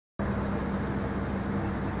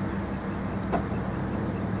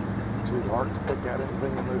hard to pick out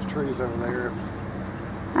anything in those trees over there.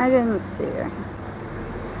 I didn't see her.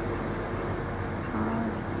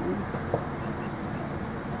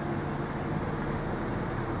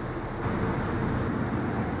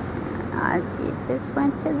 Ozzy just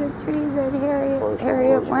went to the tree that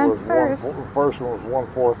Harriet went first. The first one was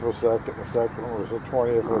 1/4 of a second. The second one was a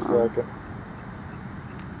 20th of a second.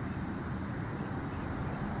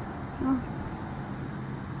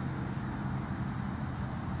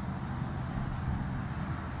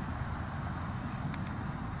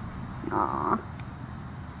 Aw.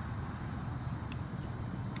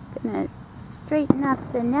 Gonna straighten up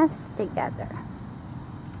the nest together.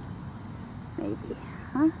 Maybe,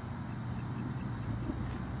 huh?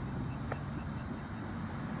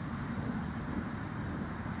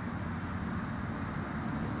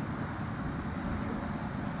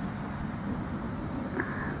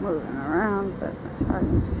 Moving around, but it's hard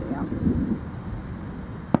to see them.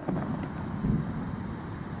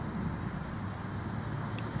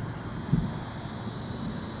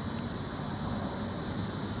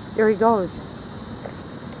 There he goes.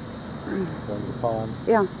 From the pond.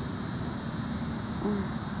 Yeah.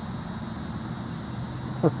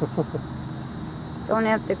 Don't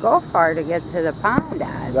have to go far to get to the pond,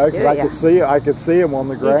 Oz, No, because I could see him on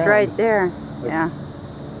the ground. He's right there. Yeah.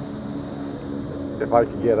 If I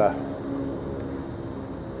could get a...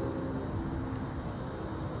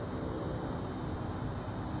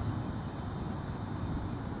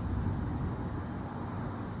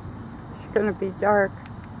 It's gonna be dark.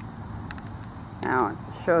 Now it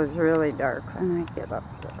shows really dark when I get up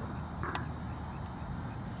there.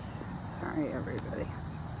 Sorry, everybody.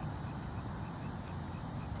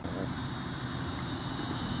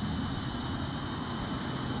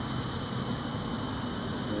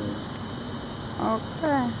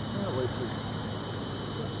 Okay.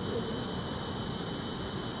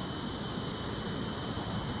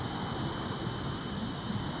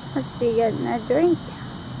 Must be getting a drink.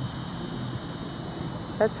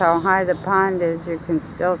 That's how high the pond is. You can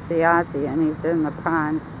still see Ozzy, and he's in the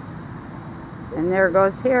pond. And there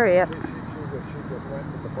goes Harriet. She just went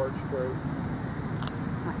with the birch grove.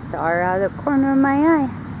 I saw her out of the corner of my eye.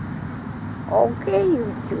 Okay,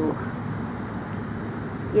 you two.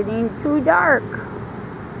 It's getting too dark.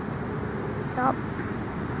 Yep.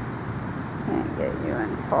 Can't get you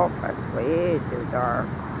in focus. Way too dark.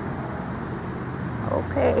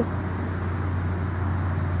 Okay.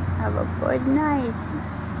 Have a good night.